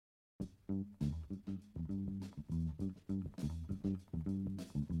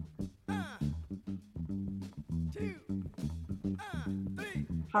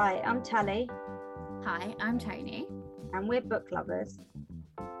Hi, I'm Tally. Hi, I'm Tony. And we're book lovers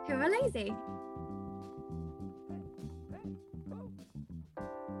who are lazy.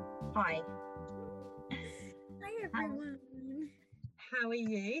 Hi. Hi everyone. How are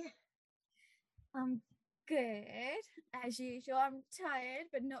you? I'm good. As usual, I'm tired,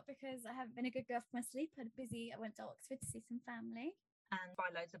 but not because I haven't been a good girl for my sleep. I went to Oxford to see some family. And buy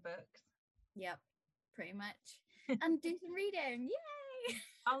loads of books. Yep, pretty much. And do some reading. Yay!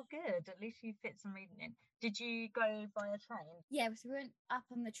 Oh, good. At least you fit some reading in. Did you go by a train? Yeah, so we went up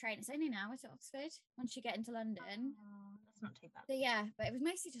on the train. It's only an hour to Oxford once you get into London. That's not too bad. So yeah, but it was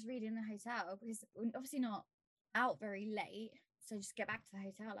mostly just reading in the hotel because we're obviously not out very late. So just get back to the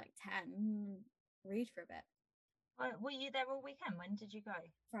hotel like 10, read for a bit. Were you there all weekend? When did you go?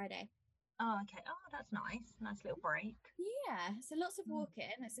 Friday. Oh, okay. Oh, that's nice. Nice little break. Yeah. So lots of walking.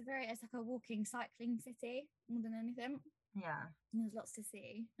 It's like a walking, cycling city more than anything. Yeah. And there's lots to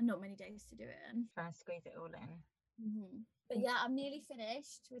see and not many days to do it in. Trying to squeeze it all in. Mm-hmm. But yeah, I'm nearly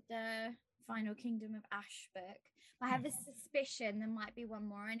finished with the final Kingdom of Ash book. I have a suspicion there might be one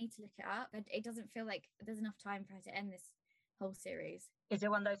more. I need to look it up. It doesn't feel like there's enough time for her to end this whole series. Is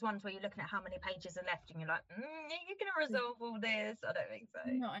it one of those ones where you're looking at how many pages are left and you're like, you're going to resolve all this? I don't think so.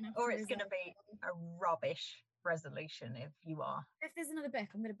 Not enough. Or it's going to be a rubbish resolution if you are. If there's another book,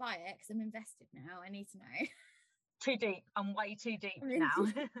 I'm going to buy it because I'm invested now. I need to know. Too deep. I'm way too deep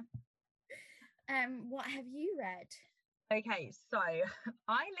now. What have you read? Okay, so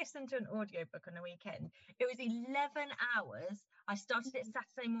I listened to an audiobook on the weekend. It was 11 hours. I started it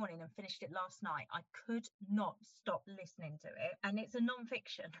Saturday morning and finished it last night. I could not stop listening to it. And it's a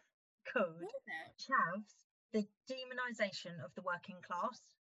non-fiction called Chavs, The Demonisation of the Working Class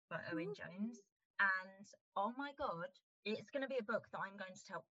by Owen Jones. And oh my God, it's going to be a book that I'm going to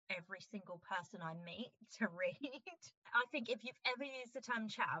tell every single person I meet to read. I think if you've ever used the term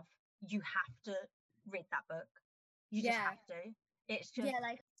chav, you have to read that book. You just have to. It's just... Yeah,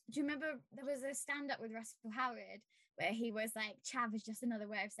 like, do you remember there was a stand-up with Russell Howard where he was like, chav is just another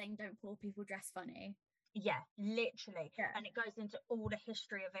way of saying don't poor people dress funny? Yeah, literally. Yeah. And it goes into all the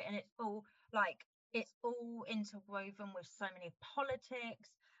history of it, and it's all interwoven with so many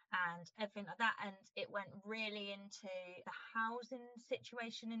politics and everything like that. And it went really into the housing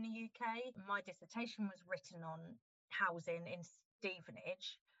situation in the UK. My dissertation was written on housing in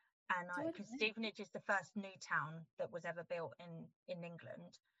Stevenage. And because Stevenage is the first new town that was ever built in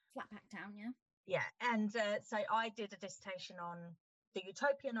England. Flatpack town, yeah. Yeah, and so I did a dissertation on the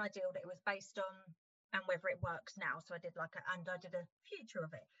utopian ideal that it was based on and whether it works now. So I did I did a future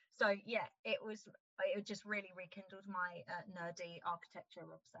of it. So yeah, it just really rekindled my nerdy architecture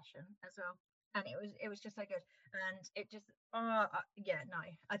obsession as well. And it was just so good. And it just,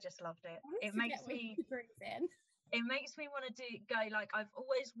 I just loved it. It makes me want to go, like, I've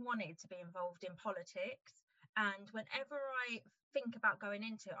always wanted to be involved in politics, and whenever I think about going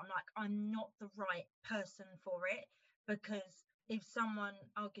into it, I'm like, I'm not the right person for it, because if someone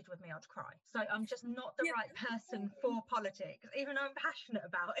argued with me, I'd cry. So I'm just not the right person for politics, even though I'm passionate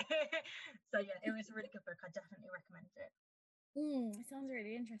about it. So yeah, it was a really good book. I definitely recommend it. Sounds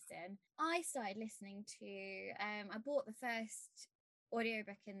really interesting. I started listening to I bought the first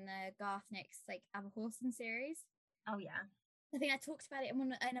audiobook in the Garth Nix Aberhorsen series. Oh yeah, I think I talked about it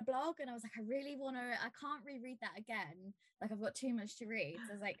in a blog, and I was like, I can't reread that again. Like, I've got too much to read. So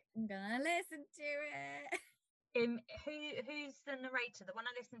I was like, I'm gonna listen to it. Who's the narrator? The one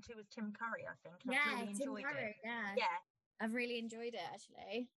I listened to was Tim Curry, I think. Yeah, really Tim Curry. Yeah, I've really enjoyed it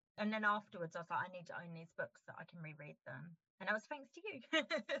actually. And then afterwards, I was like, I need to own these books so I can reread them. And that was thanks to you.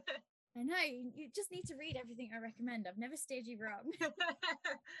 I know, you just need to read everything I recommend. I've never steered you wrong.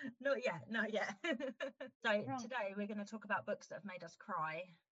 Not yet. So today we're going to talk about books that have made us cry.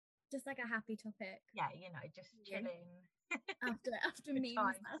 Just like a happy topic. Yeah, just chilling. After memes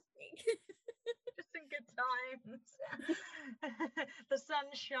last week. Just some good times. The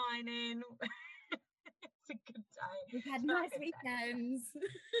sun's shining. It's a good day. We've had nice weekends.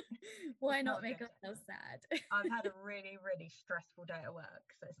 Why not make ourselves sad? I've had a really, really stressful day at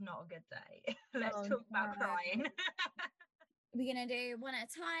work, so it's not a good day. Let's talk about crying. Are we gonna do one at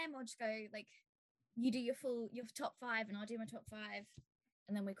a time, or just go like you do your top 5 and I'll do my top 5,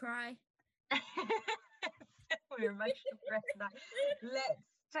 and then we cry? We're emotional wreck that. Let's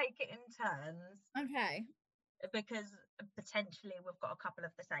take it in turns. Okay. Because potentially we've got a couple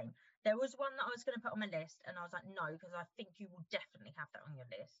of the same. There was one that I was going to put on my list, and I was like, no, because I think you will definitely have that on your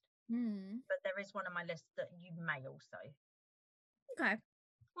list. But there is one on my list that you may also. Okay.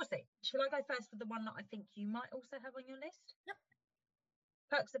 We'll see. Shall I go first with the one that I think you might also have on your list? Yep.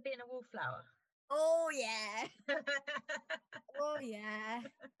 Perks of being a wallflower. Oh yeah. Oh yeah.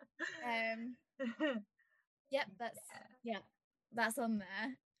 Yep, that's on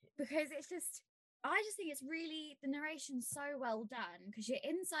there because it's just I just think it's really the narration's so well done because you're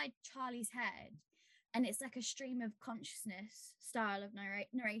inside Charlie's head and it's like a stream of consciousness style of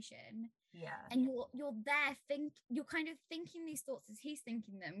narration. Yeah. And you're there you're kind of thinking these thoughts as he's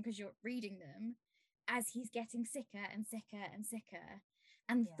thinking them because you're reading them as he's getting sicker and sicker and sicker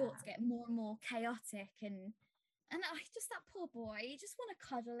and the thoughts get more and more chaotic and I just that poor boy, you just want to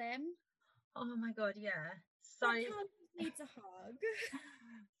cuddle him. Oh my god, yeah. So needs a hug.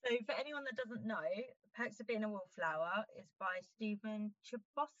 So for anyone that doesn't know, Perks of Being a Wallflower is by Stephen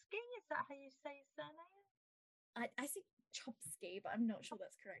Chbosky. Is that how you say his surname? I say Chomsky, but I'm not sure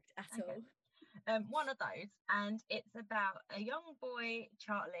that's correct at all. One of those, and it's about a young boy,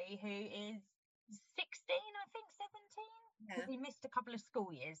 Charlie, who is 16, I think 17, because he missed a couple of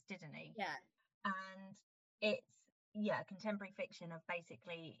school years, didn't he? Yeah. And it's contemporary fiction of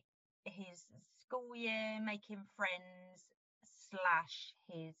basically his school year, making friends /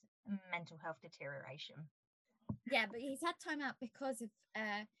 his mental health deterioration. Yeah, but he's had time out because of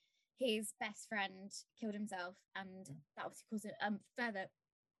his best friend killed himself, and that obviously caused a further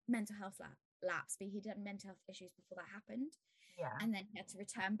mental health lapse. But he'd had mental health issues before that happened. Yeah. And then he had to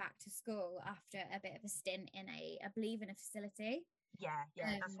return back to school after a bit of a stint in I believe in a facility. Yeah,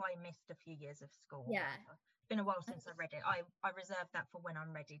 that's why he missed a few years of school. Yeah. It's been a while since I read it. I reserve that for when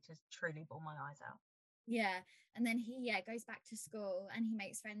I'm ready to truly bawl my eyes out. Yeah, and then he goes back to school and he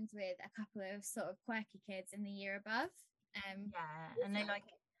makes friends with a couple of sort of quirky kids in the year above. And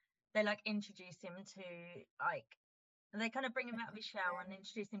they introduce him to they kind of bring him out of his shell and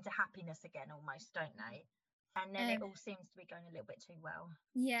introduce him to happiness again almost, don't they? And then it all seems to be going a little bit too well.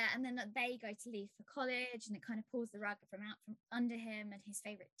 Yeah, and then they go to leave for college and it kind of pulls the rug from under him, and his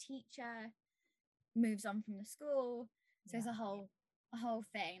favourite teacher moves on from the school. So it's a whole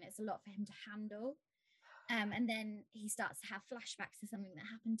thing, and it's a lot for him to handle. And then he starts to have flashbacks to something that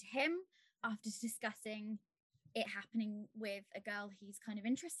happened to him after discussing it happening with a girl he's kind of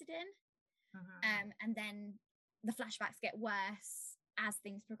interested in. And then the flashbacks get worse as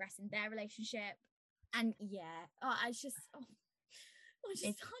things progress in their relationship. And I just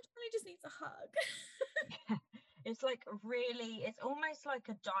needs a hug. It's like really, it's almost like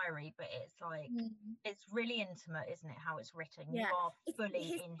a diary, but it's like it's really intimate, isn't it? How it's written. You are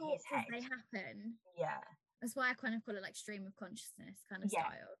fully in his head. They happen. Yeah. That's why I kind of call it like stream of consciousness kind of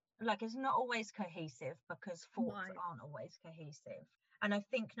style. Like it's not always cohesive because thoughts aren't always cohesive. And I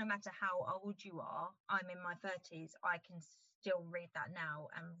think no matter how old you are, I'm in my 30s, I can still read that now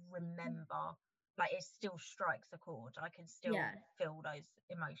and remember, like it still strikes a chord. I can still feel those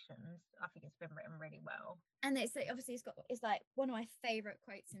emotions. I think it's been written really well. And it's obviously it's like one of my favourite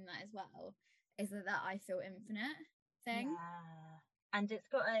quotes in that as well is that I feel infinite thing. Yeah. And it's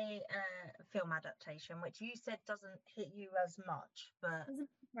got a film adaptation, which you said doesn't hit you as much, but doesn't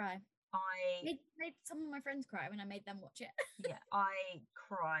cry. I made some of my friends cry when I made them watch it. Yeah, I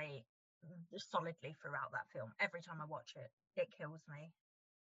cry solidly throughout that film. Every time I watch it, it kills me.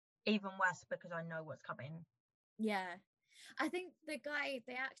 Even worse because I know what's coming. Yeah. I think the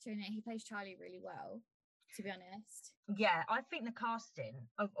actor in it, he plays Charlie really well, to be honest. Yeah, I think the casting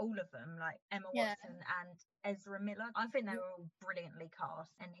of all of them, like Emma Watson and Ezra Miller, I think they were all brilliantly cast.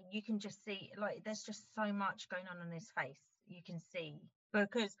 And you can just see, like, there's just so much going on his face. You can see,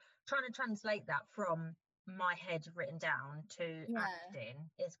 because trying to translate that from my head written down to acting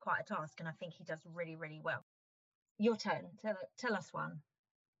is quite a task. And I think he does really, really well. Your turn. Tell us one.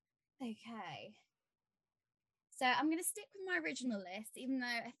 Okay. So I'm going to stick with my original list, even though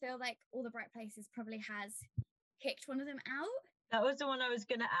I feel like All the Bright Places probably has kicked one of them out. That was the one I was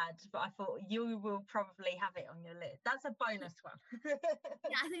going to add, but I thought you will probably have it on your list. That's a bonus one.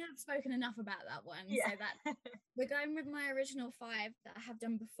 Yeah, I think I've spoken enough about that one. Yeah. So that we're going with my original 5 that I have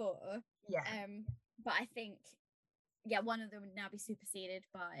done before. Yeah. But I think, one of them would now be superseded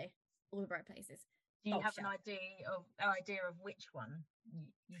by All the Bright Places. Do you have an idea of which one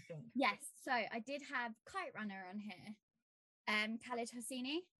you think? Yes. So I did have Kite Runner on here. Khaled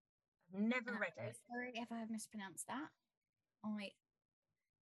Hosseini. I've never read it. Sorry if I have mispronounced that.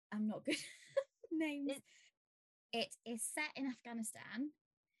 I'm not good at names. It is set in Afghanistan,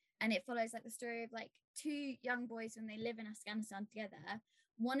 and it follows like the story of like 2 young boys when they live in Afghanistan together.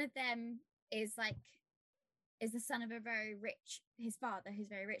 One of them is the son of his father who's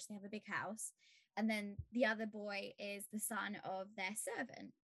very rich. They have a big house. And then the other boy is the son of their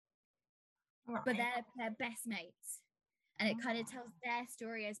servant. Right. But they're best mates. And it kind of tells their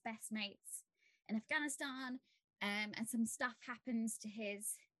story as best mates in Afghanistan. And some stuff happens to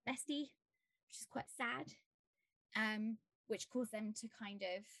his bestie, which is quite sad, which caused them to kind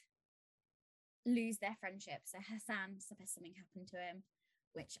of lose their friendship. So Hassan suffers something happened to him,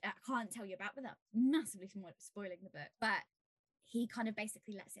 which I can't tell you about without massively spoiling the book. But he kind of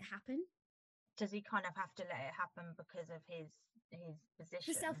basically lets it happen. Does he kind of have to let it happen because of his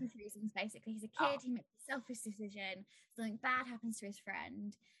position? For selfish reasons, basically. He's a kid, he makes a selfish decision, something bad happens to his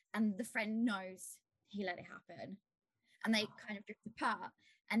friend, and the friend knows he let it happen. And they kind of drift apart.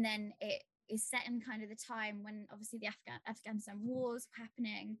 And then it is set in kind of the time when obviously the Afghanistan wars were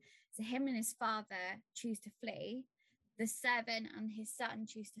happening. So him and his father choose to flee. The servant and his son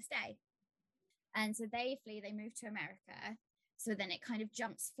choose to stay. And so they flee, they move to America. So then it kind of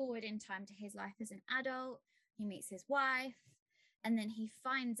jumps forward in time to his life as an adult. He meets his wife, and then he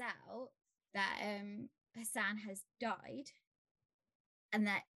finds out that Hassan has died, and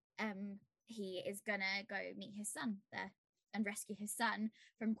that he is gonna go meet his son there and rescue his son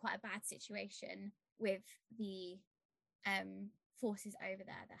from quite a bad situation with the forces over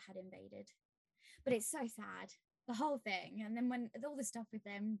there that had invaded. But it's so sad, the whole thing. And then when all the stuff with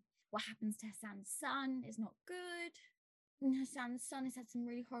them, what happens to Hassan's son is not good. And Hassan's son has had some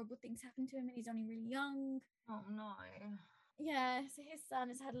really horrible things happen to him, and he's only really young. Oh no. Yeah, so his son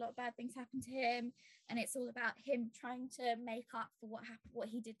has had a lot of bad things happen to him, and it's all about him trying to make up for what happened, what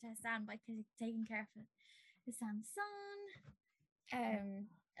he did to Hassan by taking care of Hassan's son.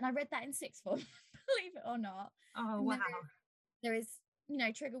 And I read that in sixth form, believe it or not. Oh and wow. There is, you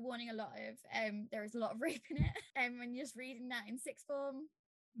know, trigger warning, a lot of there is a lot of rape in it. And when you're just reading that in sixth form.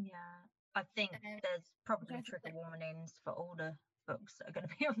 Yeah. I think there's probably trigger warnings for all the books that are going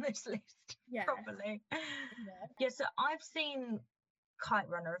to be on this list. Yeah. Probably. Yeah, so I've seen Kite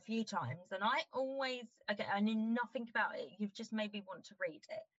Runner a few times, and I always, again, I knew nothing about it. You've just made me want to read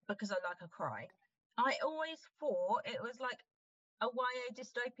it because I like a cry. I always thought it was like a YA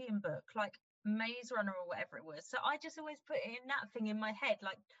dystopian book, like Maze Runner or whatever it was. So I just always put it in that thing in my head,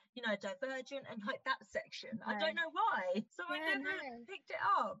 like, you know, Divergent and like that section. I don't know why. So I never picked it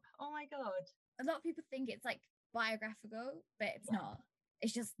up. Oh my God. A lot of people think it's like biographical, but it's not.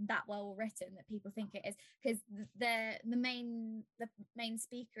 It's just that well written that people think it is, because the main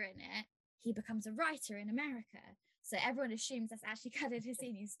speaker in it, he becomes a writer in America. So everyone assumes that's actually Khaled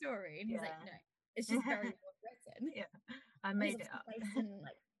Hosseini's story. And he's like, no, it's just very well written. Yeah. I made it up. Based on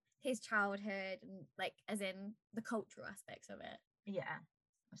like his childhood and like as in the cultural aspects of it. Yeah.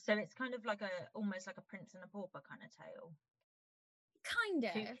 So it's kind of like almost like a Prince and a Pauper kind of tale. Kind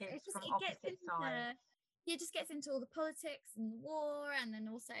of. Two kids from opposite sides. Yeah, it just gets into all the politics and the war, and then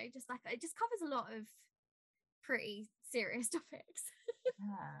also just like it just covers a lot of pretty serious topics.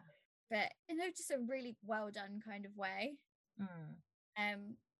 Yeah. But in just a really well done kind of way.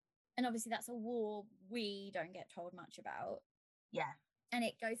 And obviously that's a war we don't get told much about. Yeah. And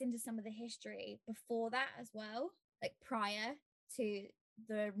it goes into some of the history before that as well, like prior to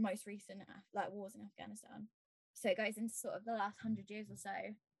the most recent like wars in Afghanistan. So it goes into sort of the last 100 years or so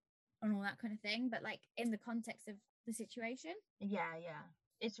and all that kind of thing, but like in the context of the situation. Yeah.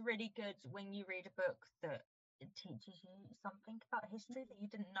 It's really good when you read a book that it teaches you something about history that you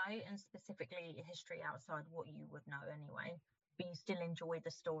didn't know, and specifically history outside what you would know anyway. But you still enjoy the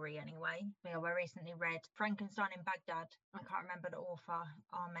story anyway. Yeah, I recently read Frankenstein in Baghdad. I can't remember the author,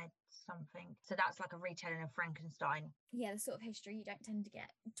 Ahmed something. So that's like a retelling of Frankenstein. Yeah, the sort of history you don't tend to get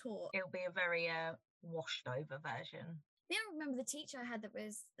taught. It'll be a very washed over version. I remember the teacher I had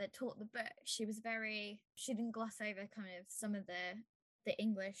that taught the book. She didn't gloss over kind of some of the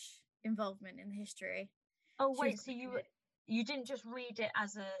English involvement in the history. Oh wait, so you didn't just read it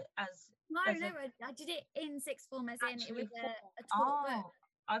as I did it in sixth form, as in it was a taught book.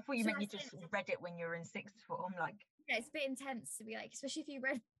 I thought you meant you just read it when you were in sixth form, like. Yeah, it's a bit intense to be like, especially if you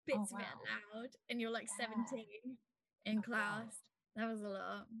read bits of it aloud and you're like 17 in class. That was a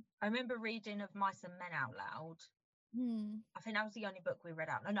lot. I remember reading of Mice and Men out loud. I think that was the only book we read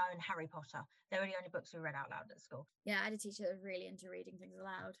out. No, and Harry Potter. They were the only books we read out loud at school. Yeah, I had a teacher that was really into reading things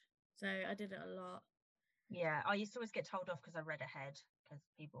aloud, so I did it a lot. Yeah, I used to always get told off because I read ahead, because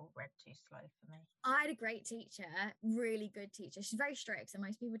people read too slow for me. I had a great teacher, really good teacher. She's very strict, so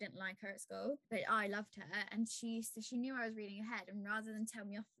most people didn't like her at school, but I loved her. And she knew I was reading ahead, and rather than tell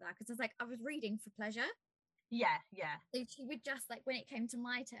me off for that, because I was reading for pleasure, Yeah, yeah. So she would just like, when it came to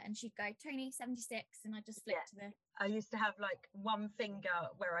my turn, she'd go Tony 76, and I just flipped to the. I used to have like one finger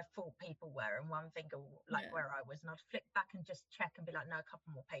where I thought people were and one finger like Yeah. where I was, and I'd flick back and just check and be like, no, a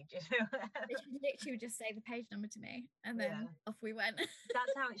couple more pages. She literally would just say the page number to me, and then off we went.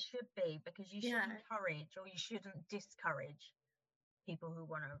 That's how it should be, because you should Yeah. encourage, or you shouldn't discourage people who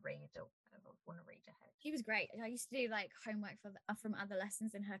want to read or want to read ahead. She was great. I used to do like homework from other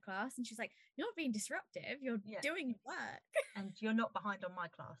lessons in her class, and she's like, "You're not being disruptive. You're doing work, and you're not behind on my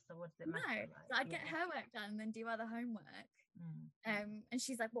class. So what does it matter?" No, so I'd get her work done and then do other homework. And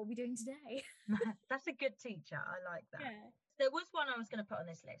she's like, "What are we doing today?" That's a good teacher. I like that. Yeah. There was one I was going to put on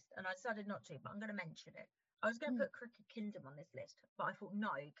this list, and I decided not to, but I'm going to mention it. I was going to put Crooked Kingdom on this list, but I thought no,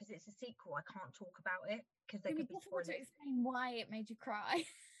 because it's a sequel. I can't talk about it because they could be difficult to explain why it made you cry.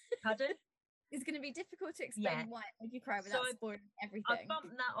 Pardon? It's going to be difficult to explain why it made you cry without spoiling everything. I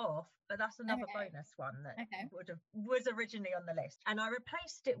bumped that off, but that's another bonus one that was originally on the list, and I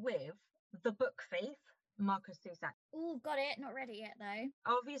replaced it with The Book Thief, Marcus Zusak. Oh, got it. Not ready yet though.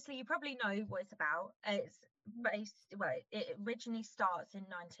 Obviously, you probably know what it's about. It's based, it originally starts in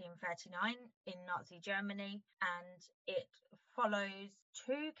 1939 in Nazi Germany, and it follows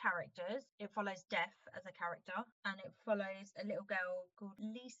two characters. It follows Death as a character, and it follows a little girl called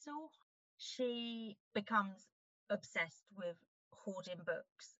Liesel. She becomes obsessed with hoarding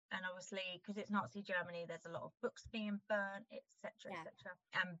books, and obviously because it's Nazi Germany, there's a lot of books being burnt, etc., etc.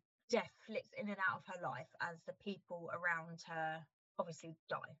 And Death flits in and out of her life as the people around her obviously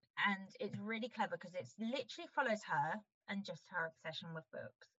die. And it's really clever because it's literally follows her and just her obsession with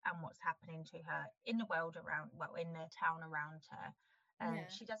books and what's happening to her in the world around, in the town around her. And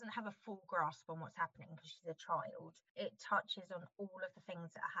she doesn't have a full grasp on what's happening because she's a child. It touches on all of the things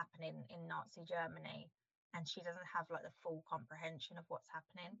that are happening in Nazi Germany, and she doesn't have like the full comprehension of what's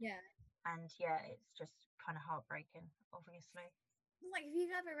happening. And it's just kind of heartbreaking, obviously. Like, have you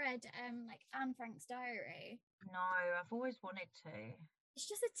ever read like Anne Frank's diary? No, I've always wanted to. It's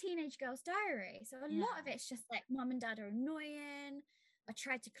just a teenage girl's diary, so a lot of it's just like mum and dad are annoying. I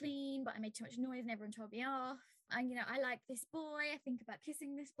tried to clean, but I made too much noise and everyone told me off. And I like this boy. I think about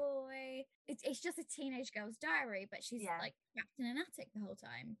kissing this boy. It's just a teenage girl's diary, but she's like trapped in an attic the whole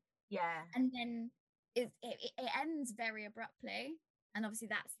time. And then it ends very abruptly, and obviously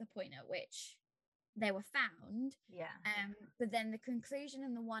that's the point at which they were found. But then the conclusion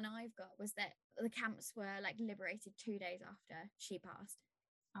in the one I've got was that the camps were like liberated 2 days after she passed.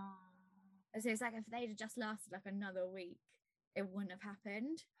 So it's like if they'd have just lasted like another week, it wouldn't have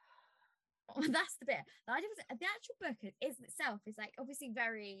happened. That's the bit. The idea was the actual book is itself is like obviously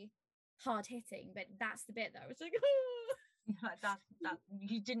very hard hitting, but that's the bit that I was like, that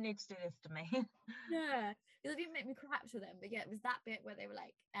you didn't need to do this to me. Yeah, it didn't make me cry for them, but it was that bit where they were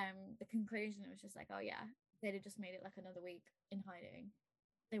like, the conclusion. It was just like, oh yeah, they'd have just made it like another week in hiding,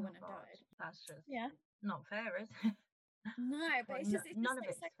 they wouldn't have died. That's just not fair, is it? No, but it's just none of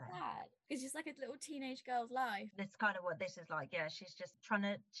it's like fair. that. It's just like a little teenage girl's life. That's kind of what this is like. She's just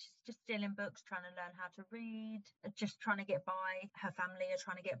stealing books, trying to learn how to read, just trying to get by. Her family are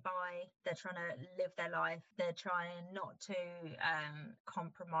trying to get by. They're trying to live their life. They're trying not to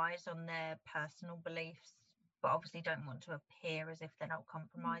compromise on their personal beliefs, but obviously don't want to appear as if they're not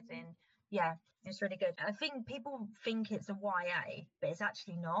compromising. It's really good. I think people think it's a YA, but it's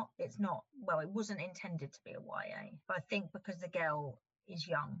actually not. It's not. Well, it wasn't intended to be a YA, but I think because the girl is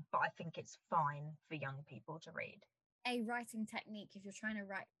young, but I think it's fine for young people to read. A writing technique, if you're trying to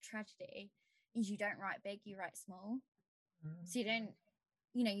write tragedy, is you don't write big, you write small. So you don't,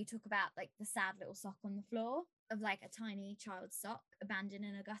 you talk about like the sad little sock on the floor of like a tiny child's sock abandoned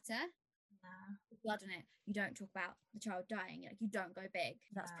in a gutter. With blood on it. You don't talk about the child dying. Like, you don't go big.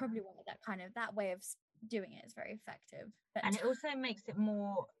 That's probably why that way of doing it is very effective. And it also makes it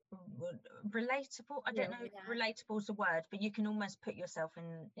more relatable. I don't know if relatable is a word, but you can almost put yourself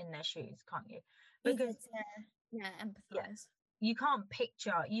in their shoes, can't you? Because empathize. You can't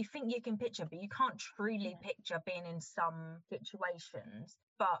picture. You think you can picture, but you can't truly picture being in some situations.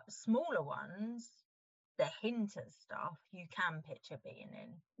 But smaller ones, the hint at stuff you can picture being in.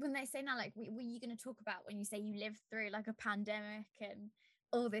 When they say now, like, were you going to talk about when you say you lived through like a pandemic and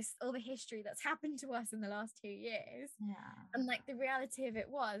all the history that's happened to us in the last 2 years? And like the reality of it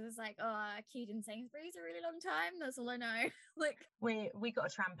was like, I queued in Sainsbury's a really long time. That's all I know. Like, we got a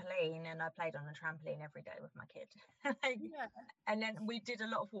trampoline, and I played on a trampoline every day with my kid. And then we did a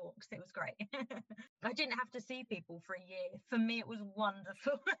lot of walks. It was great. I didn't have to see people for a year. For me, it was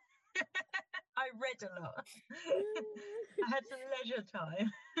wonderful. I read a lot. I had some leisure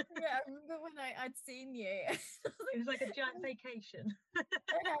time. Yeah, I remember when I'd seen you. It was like a giant vacation.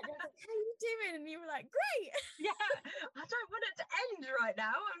 And I was like, how you doing? And you were like, great. Yeah, I don't want it to end right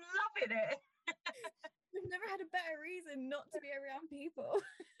now. I'm loving it. We've never had a better reason not to be around people.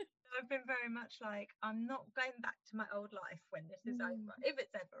 I've been very much like, I'm not going back to my old life when this is over. If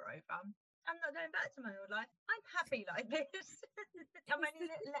it's ever over, I'm not going back to my old life. I'm happy like this. I'm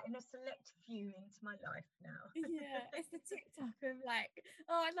only letting a select few into my life now. Yeah, it's the TikTok of like,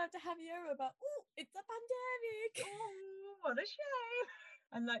 oh, I'd love to have you over, but oh, it's a pandemic. Oh, what a shame.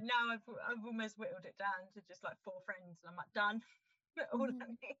 And like now I've almost whittled it down to just like 4 friends, and I'm like, done. All I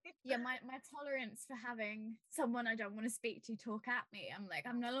need. Yeah, my tolerance for having someone I don't want to speak to talk at me, I'm like,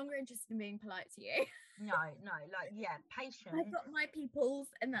 I'm no longer interested in being polite to you. No, like, yeah, patience. I've got my peoples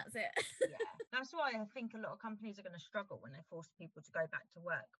and that's it. Yeah, that's why I think a lot of companies are going to struggle when they force people to go back to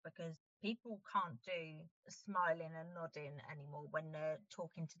work, because people can't do smiling and nodding anymore when they're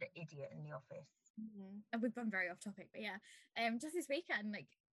talking to the idiot in the office. And we've gone very off topic, but yeah, just this weekend,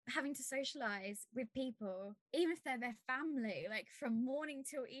 like having to socialize with people, even if they're their family, like from morning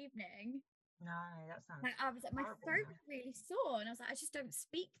till evening. No, that sounds like, I was like, my throat was really sore, and I was like, I just don't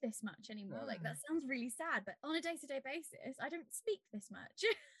speak this much anymore. Like that sounds really sad, but on a day-to-day basis, I don't speak this much.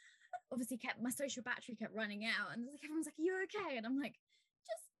 Obviously, my social battery kept running out, and like everyone's like, "Are you okay?" And I'm like,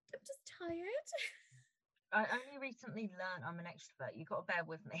 I'm just tired. I only recently learned I'm an extrovert. You've got to bear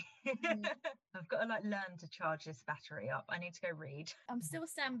with me. I've got to like learn to charge this battery up. I need to go read. I'm still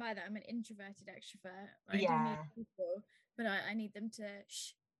stand by that. I'm an introverted extrovert. I Yeah. do need people, but I need them to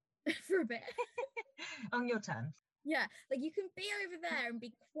shh for a bit. On your terms. Yeah, like you can be over there and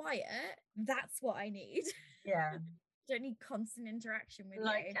be quiet. That's what I need. Yeah. Don't need constant interaction with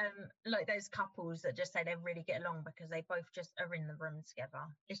like you. Like those couples that just say they really get along because they both just are in the room together.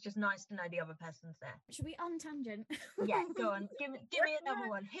 It's just nice to know the other person's there. Should we untangent? Yeah, go on. Give me another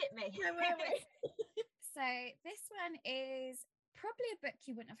one. Hit me. Wait. So this one is probably a book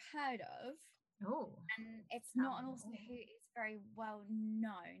you wouldn't have heard of. Oh. And it's not an author who is very well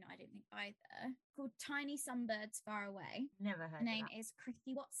known, I don't think either. Called Tiny Sunbirds Far Away. Never heard. Her name is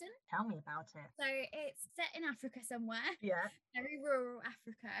Christy Watson. Tell me about it. So it's set in Africa somewhere. Yeah. Very rural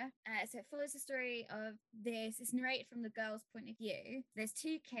Africa. So it follows the story of this. It's narrated from the girl's point of view. There's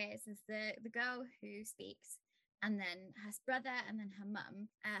 2 kids. There's the girl who speaks, and then her brother, and then her mum.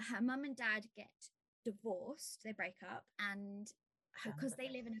 Her mum and dad get divorced. They break up, and because they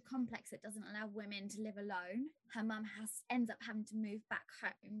live in a complex that doesn't allow women to live alone, her mum ends up having to move back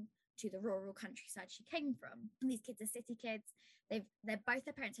home to the rural countryside she came from. And these kids are city kids. Both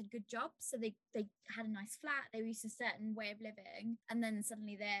their parents had good jobs, so they had a nice flat. They were used to a certain way of living, and then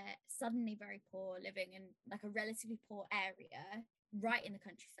suddenly they're very poor, living in like a relatively poor area right in the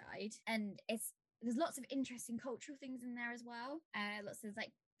countryside. And there's lots of interesting cultural things in there as well. Lots of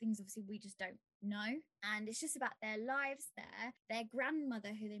like things obviously we just don't know, and it's just about their lives there. Their grandmother,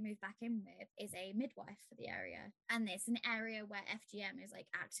 who they moved back in with, is a midwife for the area, and it's an area where FGM is like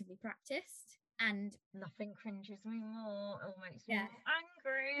actively practiced. And nothing cringes me more or makes me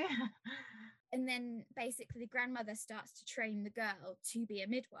angry. And then basically the grandmother starts to train the girl to be a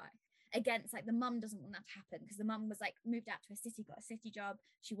midwife against, like, the mum doesn't want that to happen, because the mum was like moved out to a city, got a city job.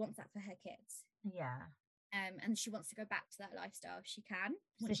 She wants that for her kids. Yeah. And she wants to go back to that lifestyle if she can.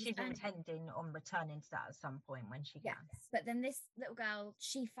 So she's intending on returning to that at some point when she can. Yes. But then this little girl,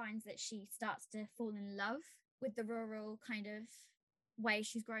 she finds that she starts to fall in love with the rural kind of way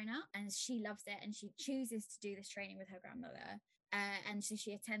she's grown up, and she loves it, and she chooses to do this training with her grandmother. And so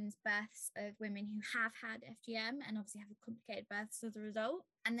she attends births of women who have had FGM and obviously have complicated births as a result.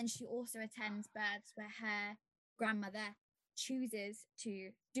 And then she also attends births where her grandmother chooses to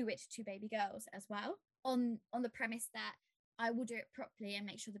do it to baby girls as well, on the premise that I will do it properly and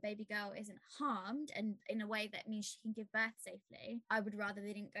make sure the baby girl isn't harmed, and in a way that means she can give birth safely. I would rather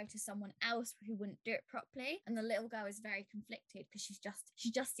they didn't go to someone else who wouldn't do it properly. And the little girl is very conflicted because she's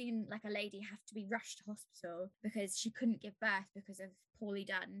just seen like a lady have to be rushed to hospital because she couldn't give birth because of poorly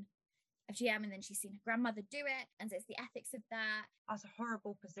done FGM, and then she's seen her grandmother do it, and so it's the ethics of that. That's a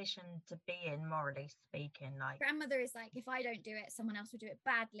horrible position to be in, morally speaking. Like, grandmother is like, if I don't do it, someone else will do it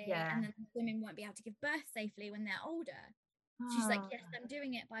badly, and then women won't be able to give birth safely when they're older. She's like, yes, I'm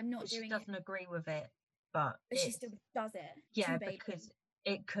doing it, but I'm not doing it. She doesn't agree with it, but she still does it. Yeah, because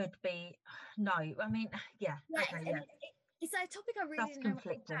it could be. No, I mean, yeah. It's a topic I really didn't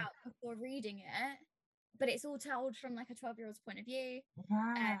know about before reading it. but it's all told from like a 12-year-old's point of view.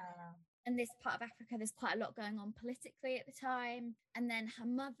 Yeah. And this part of Africa, there's quite a lot going on politically at the time. And then her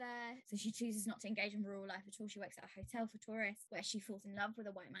mother, so she chooses not to engage in rural life at all. She works at a hotel for tourists where she falls in love with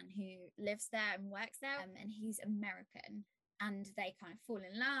a white man who lives there and works there. And he's American. And they kind of fall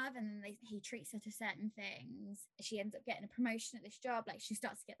in love, and then he treats her to certain things. She ends up getting a promotion at this job. Like, she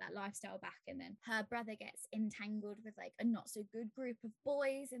starts to get that lifestyle back. And then her brother gets entangled with like a not so good group of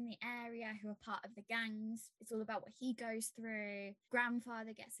boys in the area who are part of the gangs. It's all about what he goes through.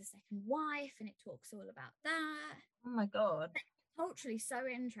 Grandfather gets a second wife, and it talks all about that. Oh my God. Culturally so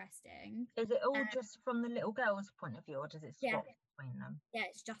interesting. Is it all just from the little girl's point of view, or does it swap between them? Yeah,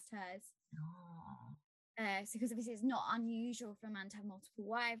 it's just hers. Oh. So because obviously it's not unusual for a man to have multiple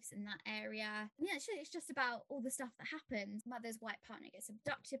wives in that area. And yeah, it's just about all the stuff that happens. Mother's white partner gets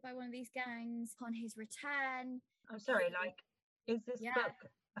abducted by one of these gangs. On his return, I'm sorry, like, is this book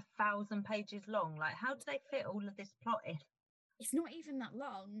 1,000 pages long? Like, how do they fit all of this plot in? It's not even that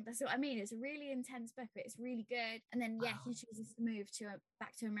long. That's what I mean. It's a really intense book, but it's really good. And then he chooses to move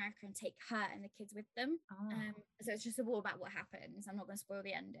back to America and take her and the kids with them. So it's just all about what happens. I'm not going to spoil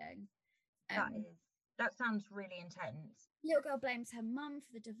the ending. That sounds really intense. Little girl blames her mum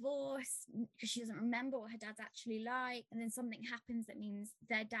for the divorce because she doesn't remember what her dad's actually like. And then something happens that means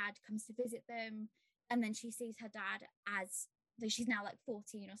their dad comes to visit them. And then she sees her dad as, she's now like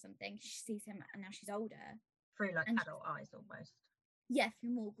 14 or something. She sees him and now she's older. Through like adult eyes almost. Yeah,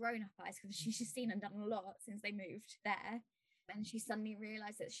 through more grown up eyes, because she's just seen and done a lot since they moved there. And she suddenly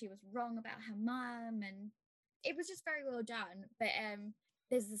realised that she was wrong about her mum. And it was just very well done. But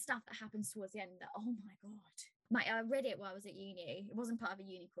there's the stuff that happens towards the end that, oh my God. I read it while I was at uni. It wasn't part of a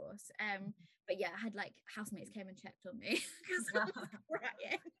uni course. But yeah, I had like housemates came and checked on me because I was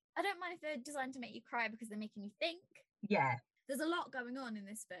crying. I don't mind if they're designed to make you cry because they're making you think. Yeah. There's a lot going on in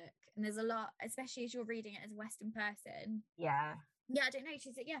this book. And there's a lot, especially as you're reading it as a Western person. Yeah. Yeah, I don't know.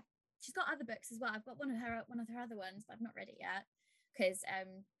 She's got other books as well. I've got one of her other ones, but I've not read it yet. Because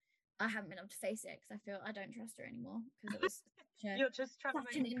I haven't been able to face it because I feel I don't trust her anymore because it was you're just trying to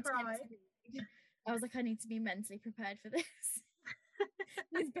make me cry. I was like, I need to be mentally prepared for this.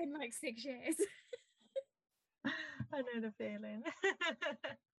 It's been like 6 years. I know the feeling.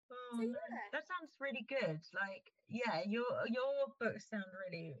 So, yeah. That sounds really good. Like, yeah, your books sound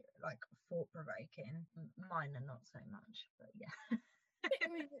really like thought-provoking. Mine are not so much, but yeah.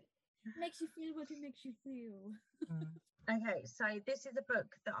 It makes you feel what it makes you feel. Okay, so this is a book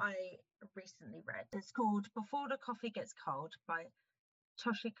that I recently read. It's called Before the Coffee Gets Cold by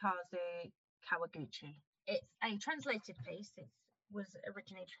Toshikazu Kawaguchi. It's a translated piece. It was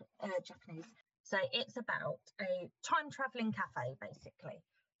originally Japanese. So it's about a time-traveling cafe, basically.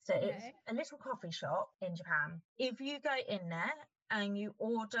 So it's a little coffee shop in Japan. If you go in there and you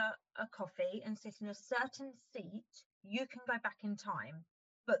order a coffee and sit in a certain seat, you can go back in time.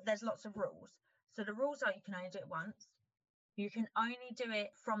 But there's lots of rules. So the rules are you can only do it once. You can only do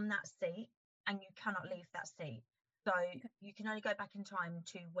it from that seat and you cannot leave that seat. So you can only go back in time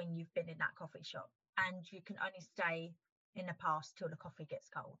to when you've been in that coffee shop, and you can only stay in the past till the coffee gets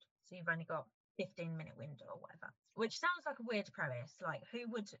cold. So you've only got 15-minute window or whatever, which sounds like a weird premise. Like, who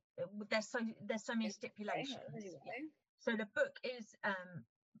would, there's so many stipulations. So the book is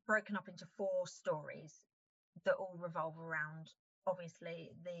broken up into 4 stories that all revolve around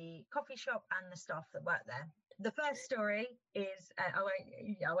obviously the coffee shop and the staff that work there. The first story is I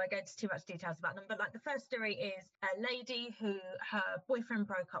won't go into too much details about them, but like the first story is a lady who her boyfriend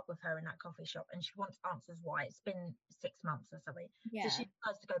broke up with her in that coffee shop and she wants answers why. It's been 6 months or something. So she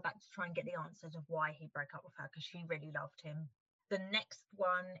decides to go back to try and get the answers of why he broke up with her because she really loved him. The next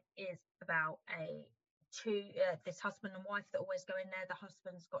one is about this husband and wife that always go in there. The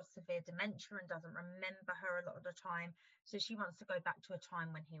husband's got severe dementia and doesn't remember her a lot of the time, so she wants to go back to a time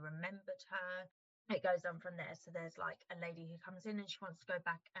when he remembered her. It goes on from there. So there's like a lady who comes in and she wants to go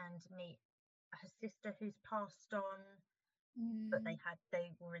back and meet her sister who's passed on, but they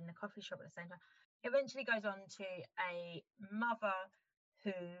were in the coffee shop at the same time. Eventually goes on to a mother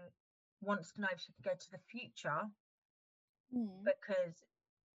who wants to know if she can go to the future because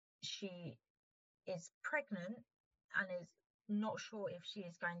she is pregnant and is not sure if she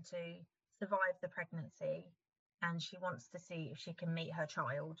is going to survive the pregnancy, and she wants to see if she can meet her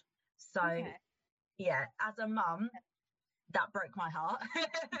child. So yeah, as a mum, that broke my heart.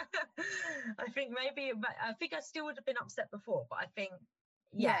 I think I still would have been upset before, but I think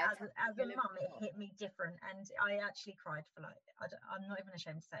as a mum it hit me different, and I actually cried for like I'm not even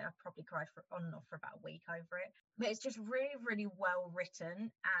ashamed to say I probably cried on and off for about a week over it. But it's just really, really well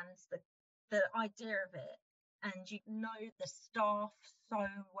written, and the idea of it, and you know the staff so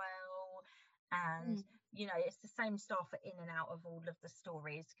well, and you know, it's the same staff are in and out of all of the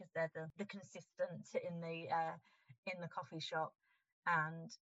stories because they're the consistent in the coffee shop. And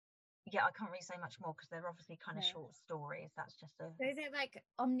yeah, I can't really say much more because they're obviously kind of short stories. That's just a. So is it like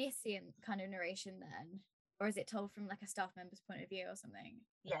omniscient kind of narration then, or is it told from like a staff member's point of view or something?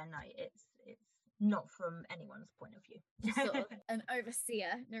 Yeah, no, it's not from anyone's point of view. Sort of an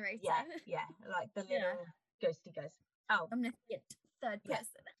overseer narrator. Yeah, like the little ghosty ghost. Oh, omniscient third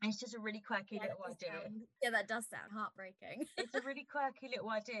person. It's just a really quirky little idea. That does sound heartbreaking. It's a really quirky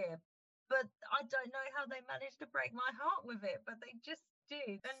little idea, but I don't know how they managed to break my heart with it, but they just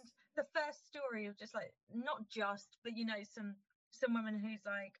did. And the first story of just like, not just, but you know, some woman who's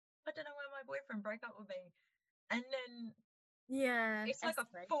like, I don't know why my boyfriend broke up with me, and then it's like a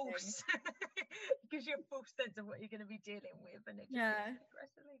false gives you a false sense of what you're going to be dealing with, and it just gets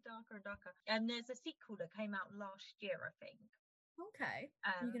progressively darker and darker. And there's a sequel that came out last year, I think. Okay.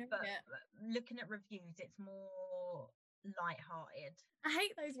 But looking at reviews, it's more light-hearted. I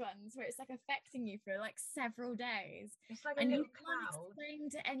hate those ones where it's like affecting you for like several days. It's like a little cloud. Can't explain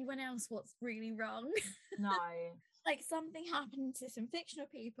to anyone else what's really wrong. No. Like something happened to some fictional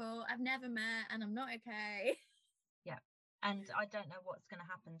people I've never met and I'm not okay. Yeah. And I don't know what's going to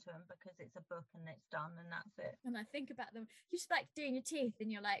happen to them because it's a book and it's done and that's it. And I think about them. You just like doing your teeth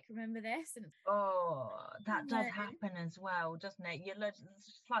and you're like, remember this? And that does happen as well, doesn't it? You're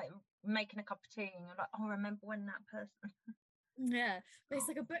just like making a cup of tea and you're like, oh, remember when that person. Yeah, but it's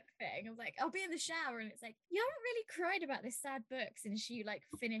like a book thing. I'm like, I'll be in the shower and it's like, you haven't really cried about this sad book since you like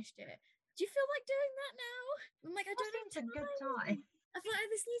finished it. Do you feel like doing that now? I'm like, I don't have a good time. I feel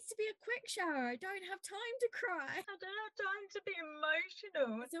like this needs to be a quick shower. I don't have time to cry. I don't have time to be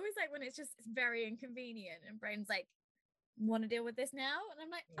emotional. It's always like when it's very inconvenient and brain's like, want to deal with this now? And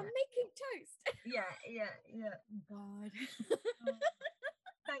I'm like, I'm making toast. Yeah. Oh, God.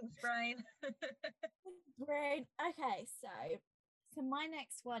 Thanks, brain. Brain. Okay, so my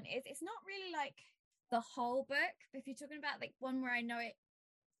next one is, it's not really like the whole book, but if you're talking about like one where I know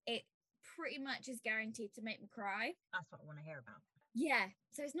it pretty much is guaranteed to make me cry. That's what I want to hear about. Yeah,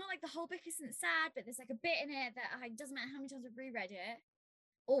 so it's not like the whole book isn't sad, but there's like a bit in it that doesn't matter how many times I've reread it,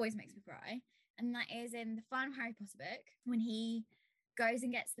 always makes me cry. And that is in the final Harry Potter book, when he goes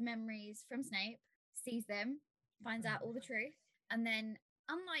and gets the memories from Snape, sees them, finds out all the truth, and then,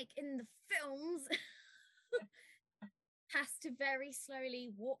 unlike in the films, has to very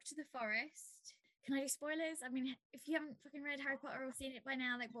slowly walk to the forest. Can I do spoilers? I mean, if you haven't fucking read Harry Potter or seen it by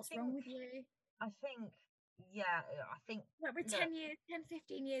now, like, what's wrong with you? I think like we're 10 years, 10,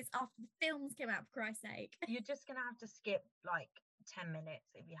 15 years after the films came out, for Christ's sake. You're just going to have to skip like 10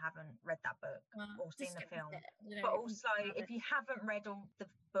 minutes if you haven't read that book or seen the film. But also, if you haven't read all the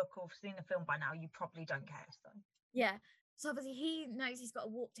book or seen the film by now, you probably don't care. So yeah. So obviously he knows he's got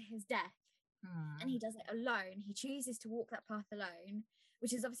to walk to his death. And he does it alone. He chooses to walk that path alone,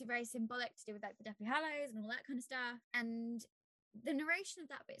 which is obviously very symbolic to do with like the Deathly Hallows and all that kind of stuff. And the narration of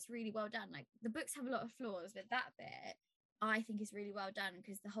that bit's really well done. Like the books have a lot of flaws, but that bit I think is really well done,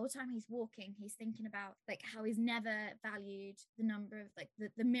 because the whole time he's walking, he's thinking about like how he's never valued the number of like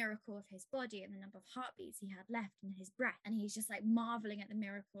the miracle of his body and the number of heartbeats he had left in his breath. And he's just like marveling at the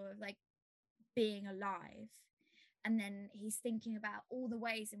miracle of like being alive. And then he's thinking about all the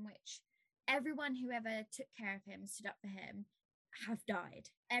ways in which everyone who ever took care of him, stood up for him, have died.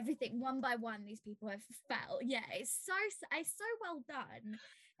 Everything, one by one, these people have fell. Yeah, it's so well done.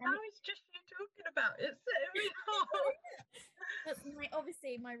 How is just you talking about it so hard? That's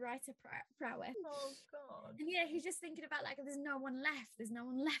obviously my writer prowess. Oh God. And yeah, he's just thinking about like, there's no one left.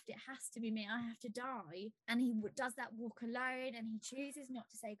 It has to be me. I have to die. And he does that walk alone, and he chooses not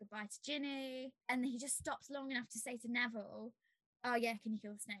to say goodbye to Ginny. And he just stops long enough to say to Neville, "Oh yeah, can you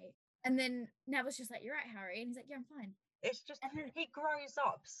kill the snake?" And then Neville's just like, "You're right, Harry." And he's like, "Yeah, I'm fine." It's just, he grows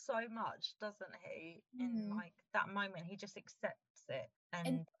up so much, doesn't he? In like that moment, he just accepts it.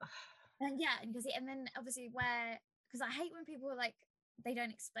 And yeah, because then obviously because I hate when people are like, they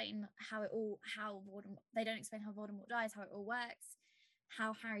don't explain how Voldemort dies, how it all works,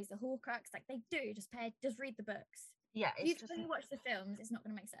 how Harry's the Horcrux. Like they do, just read the books. Yeah, it's when you watch the films, it's not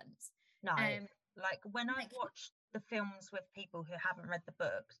going to make sense. No, like when I watch the films with people who haven't read the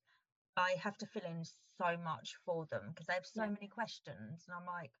books, I have to fill in so much for them because they have so many questions, and I'm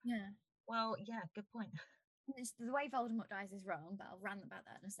like, well, good point. It's the way Voldemort dies is wrong, but I'll rant about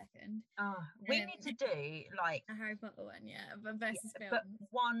that in a second. We need to do like a Harry Potter one, versus film. But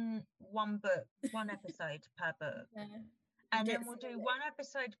one book, one episode per book. And then we'll do one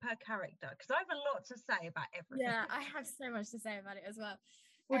episode per character, because I have a lot to say about everything. Yeah, I have so much to say about it as well.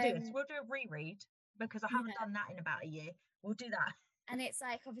 We'll do this. We'll do a reread, because I haven't done that in about a year. We'll do that. And it's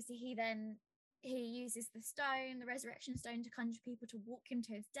like, obviously he then he uses the stone, the resurrection stone, to conjure people to walk him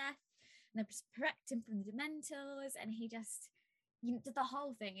to his death and then protect him from the Dementors. And he just, the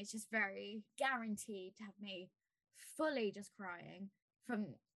whole thing is just very guaranteed to have me fully just crying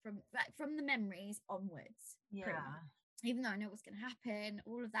from the memories onwards. Yeah. Even though I know what's going to happen,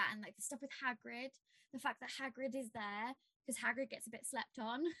 all of that, and like the stuff with Hagrid, the fact that Hagrid is there because Hagrid gets a bit slept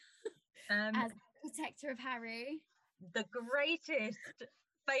on as protector of Harry. The greatest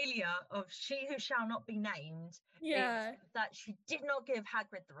failure of She Who Shall Not Be Named is that she did not give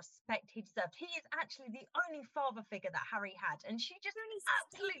Hagrid the respect he deserved. He is actually the only father figure that Harry had, and she just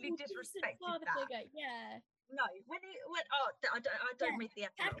absolutely disrespected that. Figure. Yeah. No, when he went, I don't read the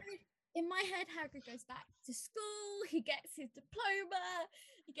epilogue. Hagrid, in my head, Hagrid goes back to school. He gets his diploma.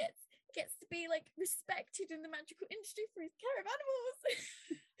 He gets to be like respected in the magical industry for his care of animals.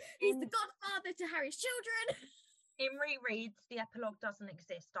 He's the godfather to Harry's children. In rereads, the epilogue doesn't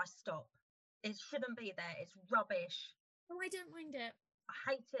exist. I stop. It shouldn't be there. It's rubbish. Oh, I don't mind it. I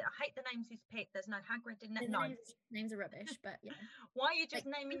hate it. I hate the names he's picked. There's no Hagrid in it. No. Names are rubbish, but yeah. Why are you just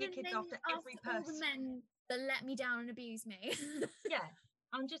naming your kids after every person? All the men that let me down and abuse me. Yeah.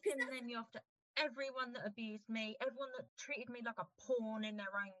 I'm just going to name you after everyone that abused me, everyone that treated me like a pawn in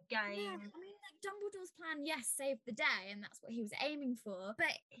their own game. Yeah, I mean, like Dumbledore's plan, yes, saved the day, and that's what he was aiming for.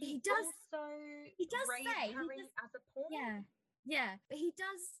 But he does say Harry as a pawn. Yeah, but he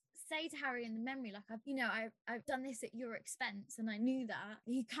does say to Harry in the memory, like, I've done this at your expense, and I knew that.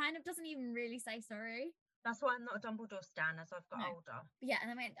 He kind of doesn't even really say sorry. That's why I'm not a Dumbledore stan as I've got older. Yeah,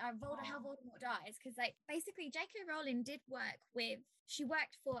 and I mean, how Voldemort dies, because like basically J.K. Rowling did she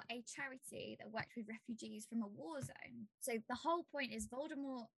worked for a charity that worked with refugees from a war zone. So the whole point is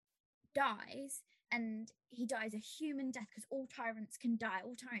Voldemort dies, and he dies a human death, because all tyrants can die.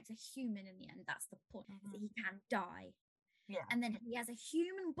 All tyrants are human in the end. That's the point, that he can die. Yeah. And then he has a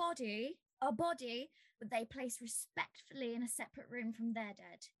human body, but they place respectfully in a separate room from their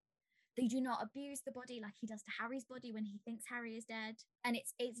dead. They do not abuse the body like he does to Harry's body when he thinks Harry is dead. And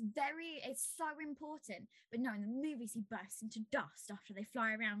it's so important. But no, in the movies he bursts into dust after they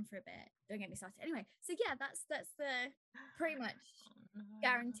fly around for a bit. Don't get me started. Anyway, so yeah, that's the pretty much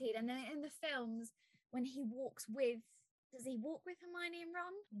guaranteed. And then in the films, when he walks with, does he walk with Hermione and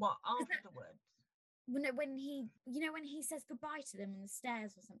Ron? What, afterwards? When he says goodbye to them on the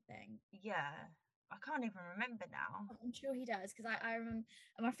stairs or something. Yeah. I can't even remember now. I'm sure he does, because I remember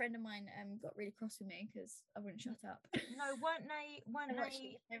my friend of mine got really cross with me because I wouldn't shut up. No, weren't they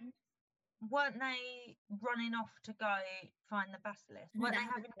running off to go find the basilisk? When they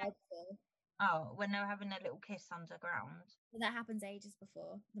were having a little kiss underground? That happens ages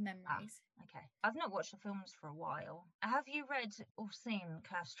before the memories. Okay. I've not watched the films for a while. Have you read or seen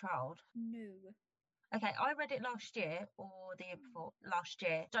Cursed Child? No. Okay, I read it last year or the year before. Last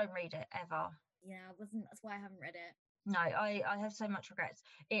year. Don't read it ever. Yeah, that's why I haven't read it. No, I have so much regrets.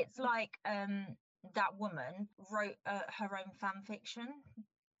 It's like that woman wrote her own fan fiction.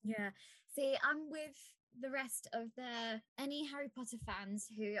 Yeah. See, I'm with the rest of any Harry Potter fans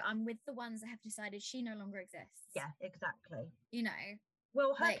who I'm with the ones that have decided she no longer exists. Yeah, exactly. You know.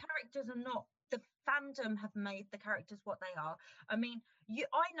 Well, her characters are not, the fandom have made the characters what they are. I mean,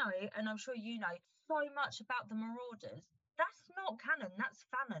 I know, and I'm sure you know, so much about the Marauders. That's not canon, that's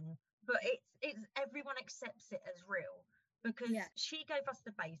fanon. But it's everyone accepts it as real, because she gave us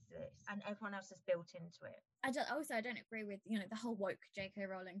the basis and everyone else has built into it. I don't agree with the whole woke J.K.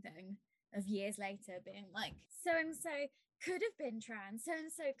 Rowling thing of years later being like, so and so could have been trans, so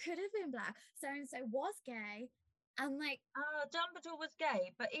and so could have been black, so and so was gay, and like Dumbledore was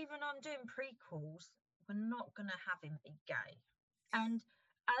gay, but even I'm doing prequels, we're not gonna have him be gay. And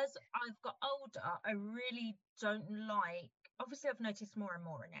as I've got older, I really don't like, obviously I've noticed more and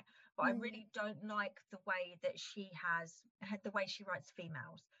more in it, but I really don't like the way that she writes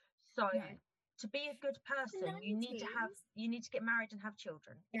females. So to be a good person, you need to get married and have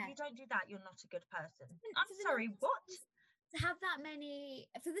children. If you don't do that, you're not a good person. I'm sorry, what? To have that many,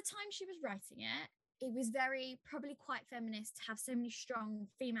 for the time she was writing it, it was probably quite feminist to have so many strong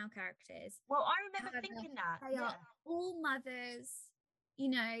female characters. Well, I remember thinking that. They are all mothers,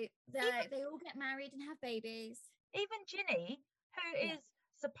 they all get married and have babies. Even Ginny, who is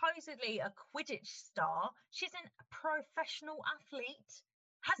supposedly a Quidditch star, she's a professional athlete,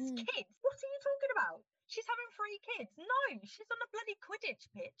 has kids. What are you talking about? She's having 3 kids. No, she's on a bloody Quidditch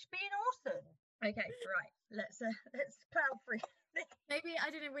pitch being awesome. Okay, right. Let's plow through this. Maybe, I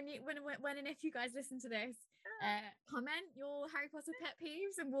don't know, when and if you guys listen to this, comment your Harry Potter pet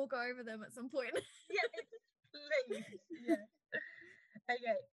peeves and we'll go over them at some point. Yes, please. Yeah.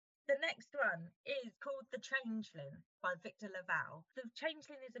 Okay. The next one is called The Changeling by Victor Laval. The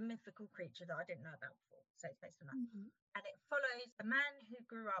Changeling is a mythical creature that I didn't know about before, so it's based on that. And it follows a man who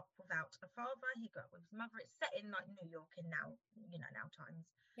grew up without a father. He grew up with his mother. It's set in like New York in now times.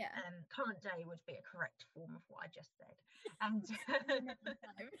 Yeah. Current day would be a correct form of what I just said. And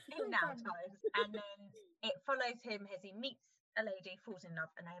in now times. And then it follows him as he meets a lady, falls in love,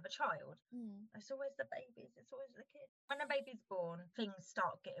 and they have a child. It's always the babies, it's always the kid. When a baby's born, things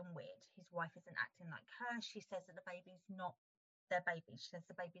start getting weird. His wife isn't acting like her. She says that the baby's not their baby. She says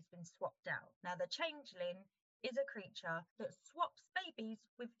the baby's been swapped out. Now, the changeling is a creature that swaps babies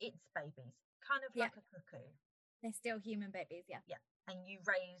with its babies, kind of like a cuckoo. They're still human babies, yeah. Yeah. And you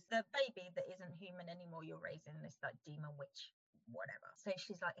raise the baby that isn't human anymore. You're raising this like demon witch, whatever. So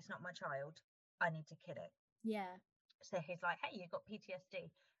she's like, it's not my child. I need to kill it. Yeah. So he's like, hey, you got PTSD.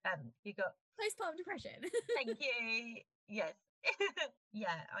 You got postpartum depression. Thank you. Yes.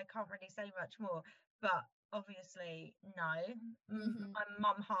 Yeah, I can't really say much more. But obviously, no. My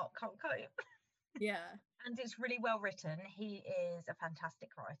mum heart can't cope. Yeah. And it's really well written. He is a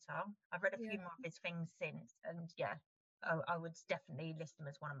fantastic writer. I've read a few more of his things since, and yeah, I would definitely list him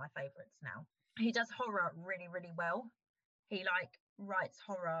as one of my favourites now. He does horror really, really well. He like writes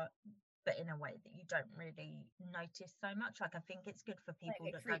horror, but in a way that you don't really notice so much. Like, I think it's good for people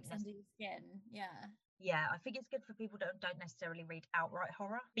that don't under your skin. Yeah, I think it's good for people that don't necessarily read outright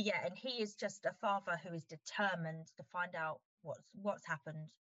horror. But yeah, and he is just a father who is determined to find out what's happened,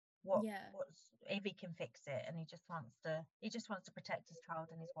 what's if he can fix it, and he just wants to protect his child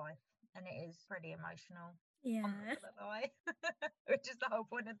and his wife, and it is pretty emotional. Yeah. I'm not gonna lie. Which is the whole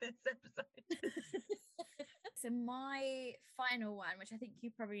point of this episode. So my final one, which I think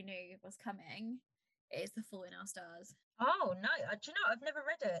you probably knew was coming, is The Fault in Our Stars. Oh no, do you know, I've never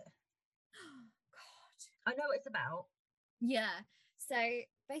read it. God. I know what it's about. Yeah. So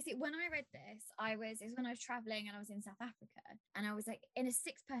basically, when I read this, it was when I was traveling and I was in South Africa, and I was like in a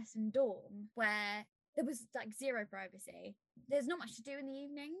 6-person dorm where there was like zero privacy. There's not much to do in the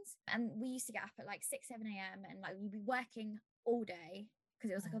evenings, and we used to get up at like 6, 7 a.m. and like we'd be working all day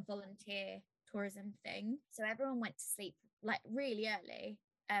because it was like a volunteer tourism thing. So everyone went to sleep like really early,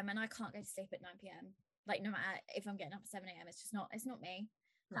 and I can't go to sleep at 9 p.m. Like, no matter if I'm getting up at 7 a.m. it's not me.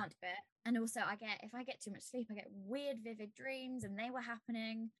 Can't do it. And also if I get too much sleep, I get weird vivid dreams, and they were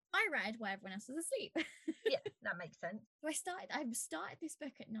happening. I read while everyone else was asleep. Yeah, that makes sense. So I started this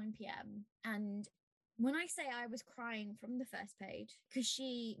book at 9 p.m. and when I say I was crying from the first page, because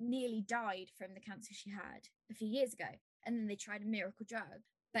she nearly died from the cancer she had a few years ago, and then they tried a miracle drug.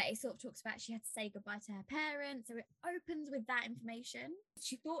 But it sort of talks about she had to say goodbye to her parents. So it opens with that information.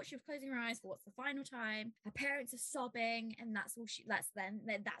 She thought she was closing her eyes for what's the final time. Her parents are sobbing, and that's when she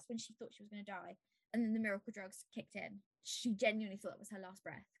thought she was going to die. And then the miracle drugs kicked in. She genuinely thought it was her last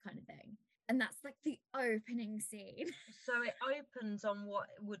breath, kind of thing. And that's like the opening scene. So it opens on what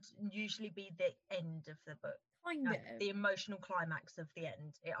would usually be the end of the book. Kind of. The emotional climax of the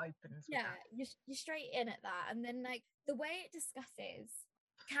end. It opens with that. You're straight in at that. And then like the way it discusses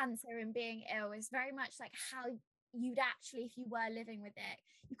cancer and being ill is very much like how you'd actually, if you were living with it,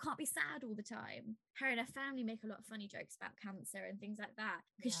 you can't be sad all the time. Her and her family make a lot of funny jokes about cancer and things like that,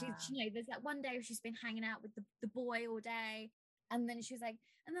 because she there's that one day where she's been hanging out with the boy all day, and then she was like,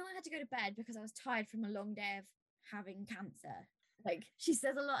 and then I had to go to bed because I was tired from a long day of having cancer. Like, she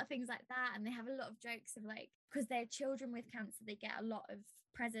says a lot of things like that, and they have a lot of jokes of like, because they're children with cancer, they get a lot of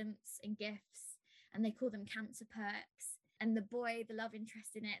presents and gifts, and they call them cancer perks. And the boy, the love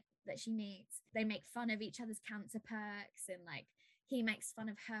interest in it that she meets, they make fun of each other's cancer perks, and like he makes fun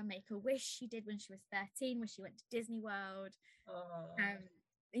of her Make-A-Wish she did when she was 13, when she went to Disney World.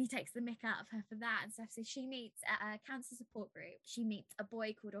 He takes the mick out of her for that and stuff. So she meets at a cancer support group. She meets a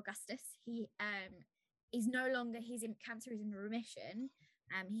boy called Augustus. He is no longer, cancer is in remission.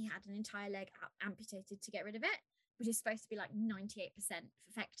 He had an entire leg amputated to get rid of it, which is supposed to be like 98%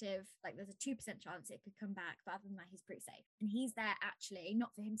 effective. Like, there's a 2% chance it could come back, but other than that, he's pretty safe. And he's there actually,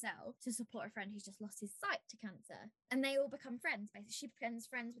 not for himself, to support a friend who's just lost his sight to cancer. And they all become friends. Basically, she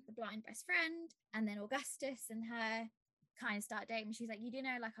becomes friends with the blind best friend, and then Augustus and her kind of start dating. She's like, you do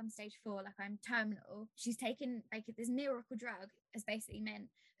know, like, I'm stage 4, like I'm terminal. She's taken like this miracle drug has basically meant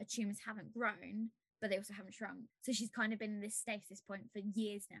her tumors haven't grown, but they also haven't shrunk. So she's kind of been in this stasis point for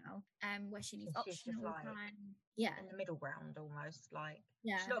years now, where she needs oxygen all the time. Yeah. In the middle ground almost, like,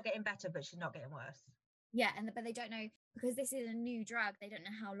 yeah. She's not getting better, but she's not getting worse. Yeah, but they don't know, because this is a new drug, they don't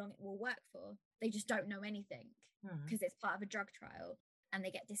know how long it will work for. They just don't know anything because it's part of a drug trial. and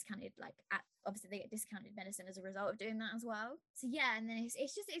they get discounted, like obviously they get discounted medicine as a result of doing that as well. So yeah, and then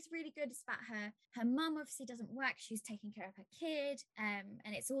it's really good. It's about her mum obviously doesn't work, she's taking care of her kid, and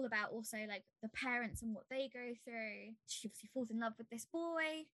it's all about also like the parents and what they go through. She obviously falls in love with this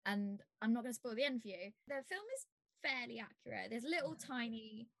boy, and I'm not going to spoil the end for you. The film is fairly accurate. There's little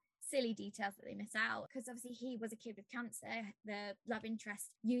tiny silly details that they miss out, because obviously he was a kid with cancer. The love interest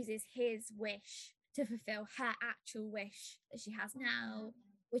uses his wish to fulfill her actual wish that she has now,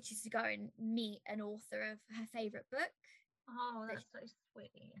 which is to go and meet an author of her favorite book. Oh, that's so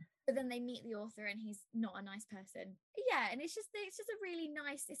sweet. But then they meet the author and he's not a nice person. Yeah, and it's just a really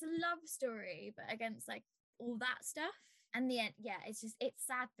nice, it's a love story, but against like all that stuff. And the end, yeah, it's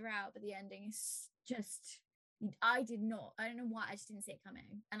sad throughout, but the ending is just, I don't know why, I just didn't see it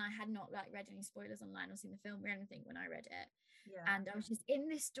coming. And I had not like read any spoilers online or seen the film or anything when I read it. Yeah. And I was just in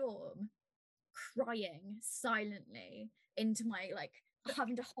this dorm crying silently into my, like,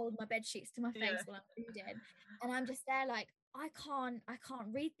 having to hold my bed sheets to my face while I'm reading. And I'm just there like, I can't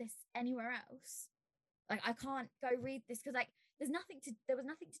read this anywhere else. Like, I can't go read this because like there was nothing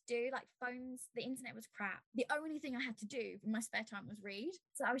to do, like phones, the internet was crap. The only thing I had to do in my spare time was read.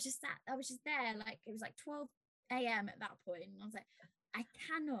 So I was just there, like it was like 12 a.m. at that point, and I was like, I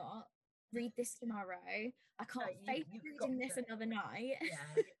cannot read this tomorrow. I can't face reading this another night.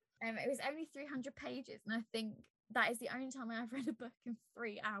 Yeah. It was only 300 pages, and I think that is the only time I've read a book in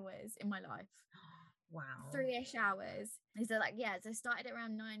 3 hours in my life. Wow. 3-ish hours. And so like, yeah, so I started at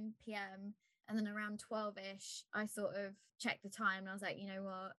around 9 p.m. and then around 12-ish, I sort of checked the time and I was like, you know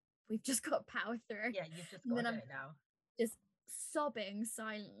what? We've just got to power through. Yeah, you've just got to do it now. Just sobbing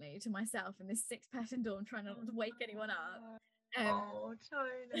silently to myself in this 6-person dorm, trying not to wake anyone up. Oh,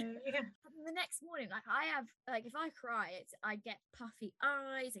 Tony. The next morning, like I have, like if I cry, I get puffy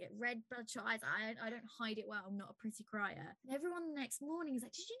eyes, I get red bloodshot eyes. I don't hide it well. I'm not a pretty crier. And everyone the next morning is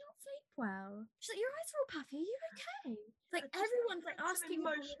like, "Did you not sleep well?" She's like, "Your eyes are all puffy. Are you okay?" Like everyone's like asking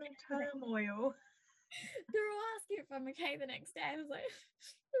emotional turmoil. They're all asking if I'm okay the next day. I was like,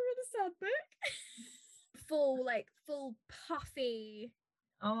 I read a sad book. full puffy.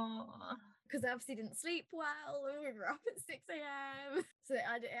 Oh. Because I obviously didn't sleep well. We were up at 6 a.m. So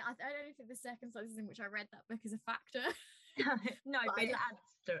I don't think the circumstances in which I read that book is a factor. No, but it adds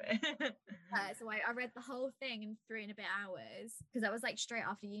to it. So I read the whole thing in 3 and a bit hours, because I was like straight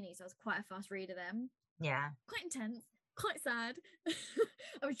after uni, so I was quite a fast reader then. Yeah. Quite intense, quite sad.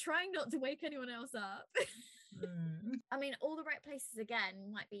 I was trying not to wake anyone else up. I mean, All the Right Places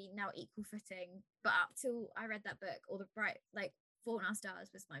again might be now equal footing, but up till I read that book, All the Right, like, Fault in Our Stars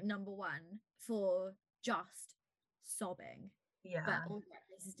was my number one for just sobbing. Yeah. But All the Right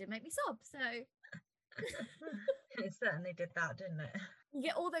Places did make me sob, so it certainly did that, didn't it? You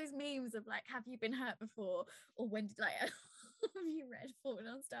get all those memes of like, have you been hurt before, or when did like have you read Fault in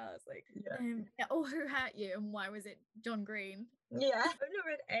Our Stars, like or who hurt you and why was it John Green? Yeah, I've not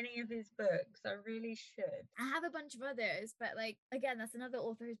read any of his books. I really should. I have a bunch of others, but like again, that's another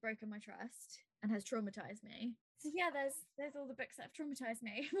author who's broken my trust and has traumatized me. So yeah, there's all the books that have traumatized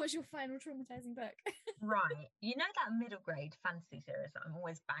me. What's your final traumatizing book? Right. You know that middle grade fantasy series that I'm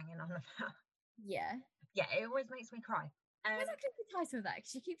always banging on about? Yeah. Yeah, it always makes me cry. What's actually the title of that?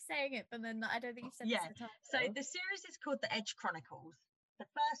 Because you keep saying it, but then I don't think you've said the title. So the series is called The Edge Chronicles. The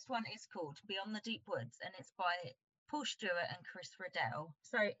first one is called Beyond the Deep Woods, and it's by Paul Stewart and Chris Riddell.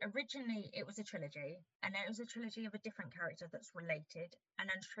 So originally it was a trilogy, and then it was a trilogy of a different character that's related, and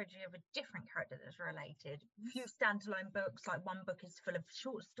then a trilogy of a different character that's related. A few standalone books, like one book is full of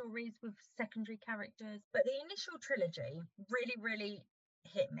short stories with secondary characters. But the initial trilogy really, really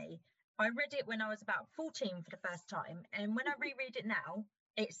hit me. I read it when I was about 14 for the first time, and when I reread it now,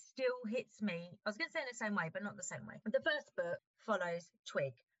 it still hits me. I was going to say in the same way, but not the same way. The first book follows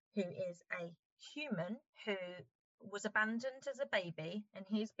Twig, who is a human who was abandoned as a baby, and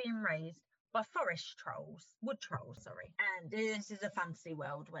he's being raised by wood trolls, sorry. And this is a fantasy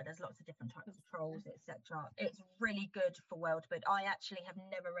world where there's lots of different types of trolls, etc. It's really good for world building. I actually have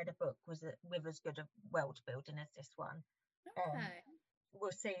never read a book with as good a world building as this one. Okay.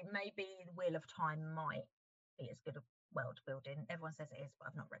 We'll see. Maybe Wheel of Time might be as good a world building. Everyone says it is, but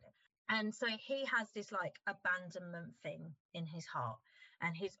I've not read it. And so he has this like abandonment thing in his heart,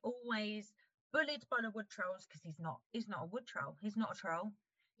 and he's always bullied by the wood trolls because he's not a wood troll. He's not a troll.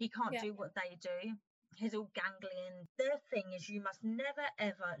 He can't do what they do. He's all ganglion. Their thing is you must never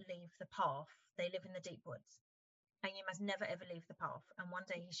ever leave the path. They live in the deep woods, and you must never ever leave the path. And one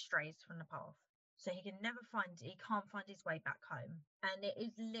day he strays from the path. So he can't find his way back home. And it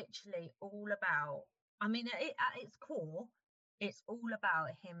is literally all about, I mean, at its core, it's all about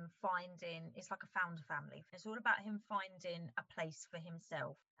him finding, it's like a found family. It's all about him finding a place for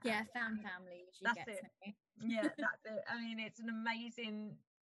himself. Yeah, found family usually That's gets it. me. Yeah, that's it. I mean, it's an amazing,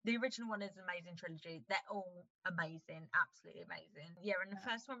 the original one is an amazing trilogy. They're all amazing, absolutely amazing. Yeah, and the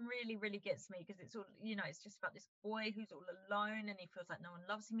first one really, really gets me because it's all, you know, it's just about this boy who's all alone and he feels like no one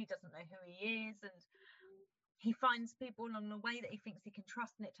loves him. He doesn't know who he is, and he finds people along the way that he thinks he can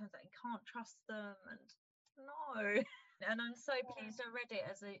trust, and it turns out he can't trust them. And no, and I'm so pleased I read it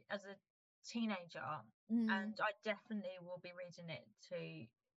as a teenager, and I definitely will be reading it to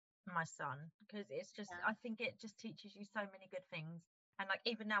my son because it's just, I think it just teaches you so many good things. And like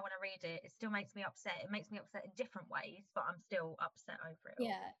even now when I read it, it still makes me upset. It makes me upset in different ways, but I'm still upset over it all.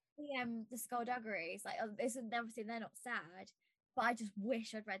 Yeah, the skullduggeries, like this, obviously they're not sad, but I just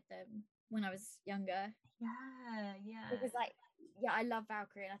wish I'd read them when I was younger. Yeah. Because like, yeah, I love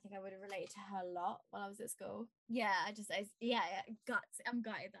Valkyrie, and I think I would have related to her a lot while I was at school. Yeah, guts. I'm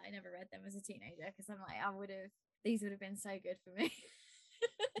gutted that I never read them as a teenager because I'm like, these would have been so good for me.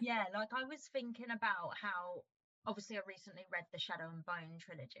 Yeah, like I was thinking about how obviously I recently read the Shadow and Bone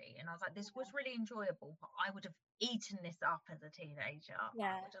trilogy, and I was like, this was really enjoyable, but I would have eaten this up as a teenager. I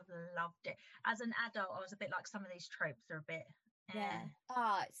Yeah. would have loved it. As an adult, I was a bit like, some of these tropes are a bit Yeah.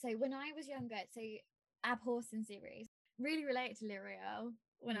 So when I was younger, so Abhorsen series really related to Lyriel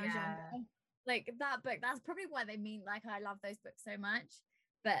when I was younger. Like that book, that's probably why they mean like I love those books so much.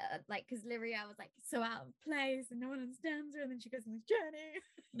 But like, because Lyriel was like so out of place and no one understands her, and then she goes on this journey.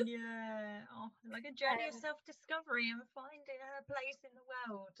 Yeah, like a journey of self-discovery and finding her place in the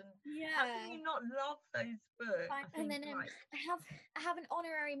world. And how can you not love those books? And then I have an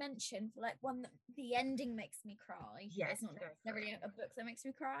honorary mention for like one that the ending makes me cry. Yes, it's not necessarily a book that makes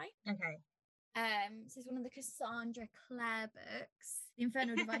me cry. Okay. So it's one of the Cassandra Clare books, the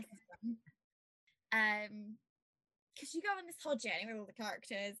Infernal Devices one. Because you go on this whole journey with all the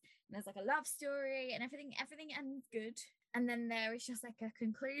characters, and there's like a love story, and everything ends good. And then there is just like a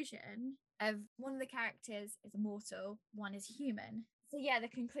conclusion of one of the characters is immortal, one is human. So yeah, the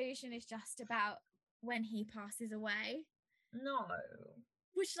conclusion is just about when he passes away. No.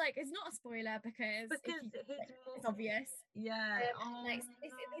 Which like is not a spoiler because it's obvious. Yeah.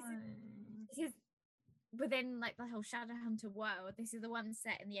 This is within like the whole Shadowhunter world. This is the one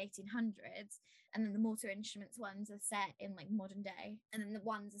set in the 1800s, and then the Mortal Instruments ones are set in like modern day, and then the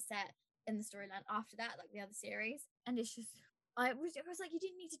ones are set in the storyline after that, like the other series. And it's just, I was like, you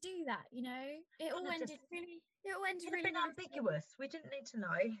didn't need to do that, you know. It all ended really ambiguous. We didn't need to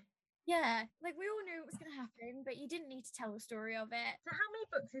know. Yeah, like we all knew it was going to happen, but you didn't need to tell the story of it. So how many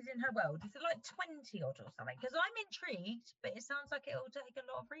books is in her world? Is it like 20 odd or something? Because I'm intrigued, but it sounds like it'll take a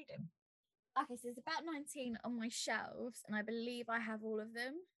lot of reading. Okay, so there's about 19 on my shelves, and I believe I have all of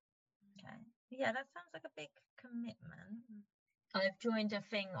them. Okay. Yeah, that sounds like a big commitment. I've joined a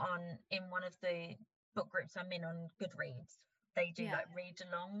thing in one of the book groups I'm in on Goodreads. They do like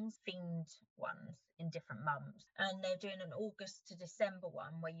read-alongs, themed ones in different months, and they're doing an August to December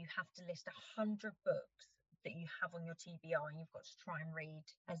one where you have to list 100 books that you have on your TBR, and you've got to try and read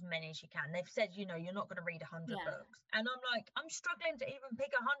as many as you can. They've said, you know, you're not going to read 100 books, and I'm like, I'm struggling to even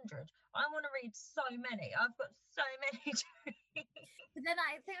pick 100. I want to read so many. I've got so many to read. But then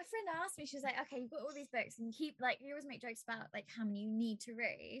I think a friend asked me, she was like, okay, you've got all these books, and you always make jokes about like how many you need to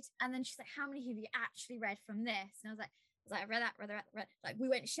read, and then she's like, how many have you actually read from this? And I was like, I read that. Like we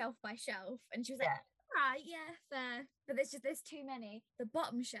went shelf by shelf, and she was like, right, yeah, fair. But there's too many. The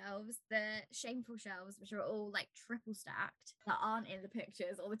bottom shelves, the shameful shelves, which are all like triple stacked, that aren't in the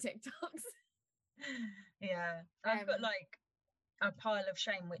pictures or the TikToks. Yeah, I've got like a pile of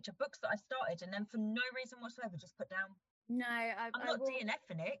shame, which are books that I started and then for no reason whatsoever just put down. No, I'm not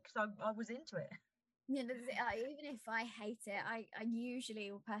DNFing it because I was into it. Yeah, even if I hate it, I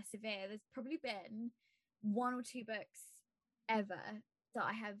usually will persevere. There's probably been 1 or 2 books ever that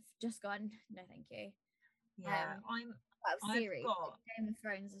I have just gone, no, thank you. Yeah, series. Game of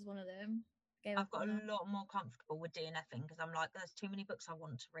Thrones is one of them. I've got a lot more comfortable with DNFing because I'm like, there's too many books I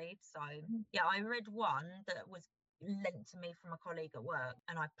want to read. So yeah, I read one that was lent to me from a colleague at work,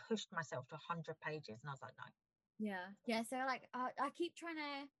 and I pushed myself to 100 pages, and I was like, no. Yeah. So like, I keep trying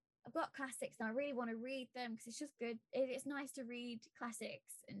to. I've got classics, and I really want to read them because it's just good. It's nice to read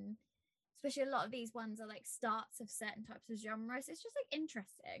classics, and especially a lot of these ones are like starts of certain types of genres. It's just like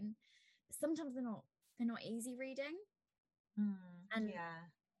interesting. But sometimes they're not easy reading, and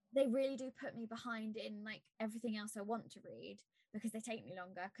they really do put me behind in like everything else I want to read because they take me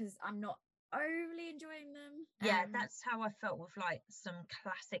longer because I'm not overly enjoying them. Yeah, that's how I felt with like some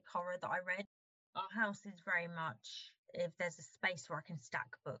classic horror that I read. Our house is very much, if there's a space where I can stack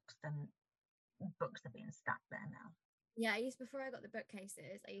books, then books are being stacked there now. Yeah, before I got the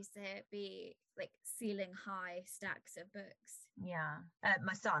bookcases, I used to be like ceiling high stacks of books. Yeah.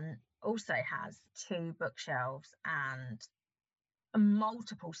 My son also has 2 bookshelves and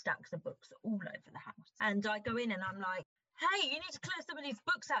multiple stacks of books all over the house. And I go in and I'm like, hey, you need to clear some of these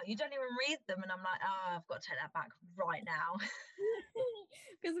books out. You don't even read them. And I'm like, oh, I've got to take that back right now.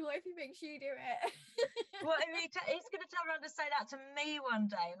 Because what if he makes you do it? Well, if he's going to turn around and say that to me one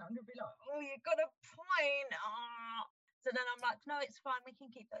day, and I'm going to be like, oh, you've got a point. Oh. So then I'm like, no, it's fine. We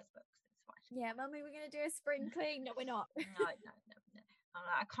can keep those books. It's fine. Yeah, Mummy, we're going to do a spring clean. No, we're not. No. I'm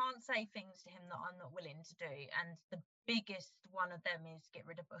like, I can't say things to him that I'm not willing to do. And the biggest one of them is get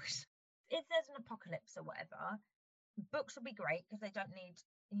rid of books. If there's an apocalypse or whatever, books will be great because they don't need,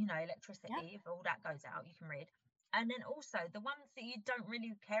 electricity. Yep. If all that goes out, you can read. And then also the ones that you don't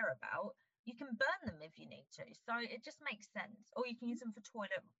really care about, you can burn them if you need to. So it just makes sense. Or you can use them for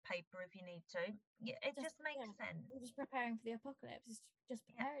toilet paper if you need to. Yeah, it just makes sense. We're just preparing for the apocalypse. It's just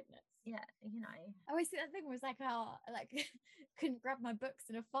preparedness. Yeah, I always think that thing was like, oh, like couldn't grab my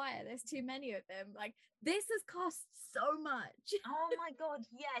books in a fire. There's too many of them. Like this has cost so much. Oh my God,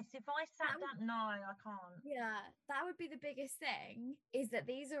 yes. If I sat down, no, I can't. Yeah, that would be the biggest thing, is that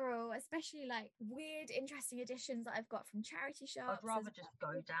these are all, especially like weird, interesting editions that I've got from charity shops. I'd rather just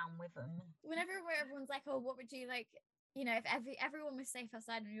go down with them. Whenever everyone's like, oh, what would you like, if everyone was safe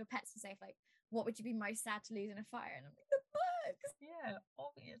outside and your pets were safe, like, what would you be most sad to lose in a fire? And I'm like, the books. Yeah,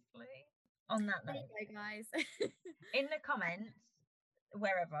 obviously. On that note, there you go, guys. in the comments,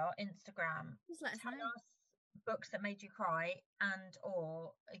 wherever, Instagram, Just let us tell know. us books that made you cry and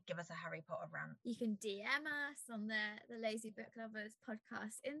or give us a Harry Potter rant. You can DM us on the Lazy Book Lovers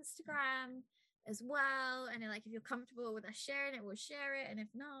podcast Instagram as well, and like if you're comfortable with us sharing it, we'll share it, and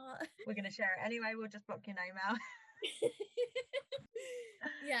if not, we're going to share it anyway. We'll just block your name out.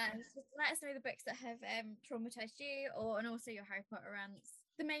 Yeah, just let us know the books that have traumatized you, and also your Harry Potter rants.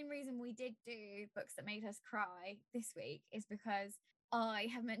 The main reason we did do books that made us cry this week is because I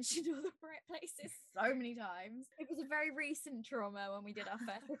have mentioned All the Bright Places so many times. It was a very recent trauma when we did our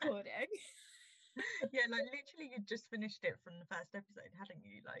first recording. Yeah, like literally you'd just finished it from the first episode, hadn't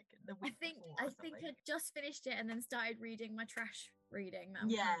you? Like the week I think I just finished it and then started reading my trash reading.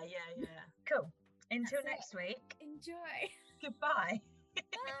 Yeah. Cool. Until next week. Enjoy. Goodbye.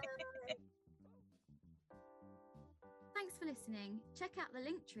 Bye. Thanks for listening. Check out the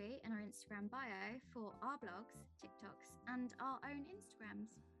link tree in our Instagram bio for our blogs, TikToks, and our own Instagrams.